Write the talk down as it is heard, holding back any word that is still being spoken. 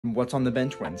What's on the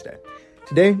bench Wednesday.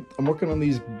 Today, I'm working on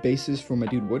these bases for my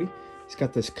dude Woody. He's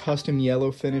got this custom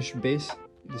yellow finish bass,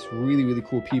 this really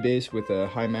cool P bass with a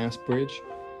high mass bridge.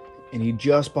 And he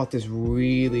just bought this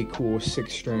really cool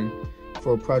 6-string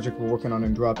for a project we're working on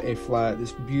in drop A flat.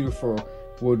 This beautiful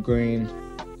wood grain,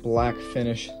 black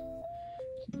finish.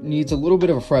 Needs a little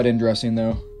bit of a fret in dressing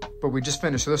though. But we just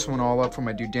finished this one all up for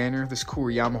my dude Daniel. This cool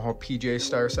Yamaha PJ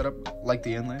Star setup, like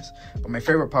the inlays. But my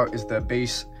favorite part is the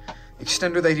bass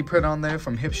extender that he put on there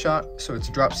from Hipshot. So it's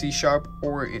drop C sharp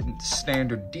or in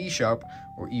standard D sharp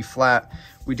or E flat.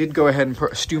 We did go ahead and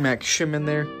put a StewMac shim in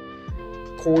there.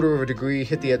 1/4 of a degree,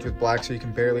 hit the edge with black so you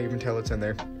can barely even tell it's in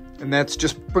there. And that's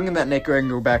just bringing that neck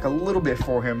angle back a little bit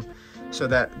for him so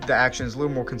that the action is a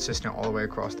little more consistent all the way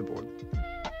across the board.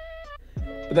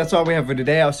 But that's all we have for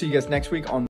today. I'll see you guys next week on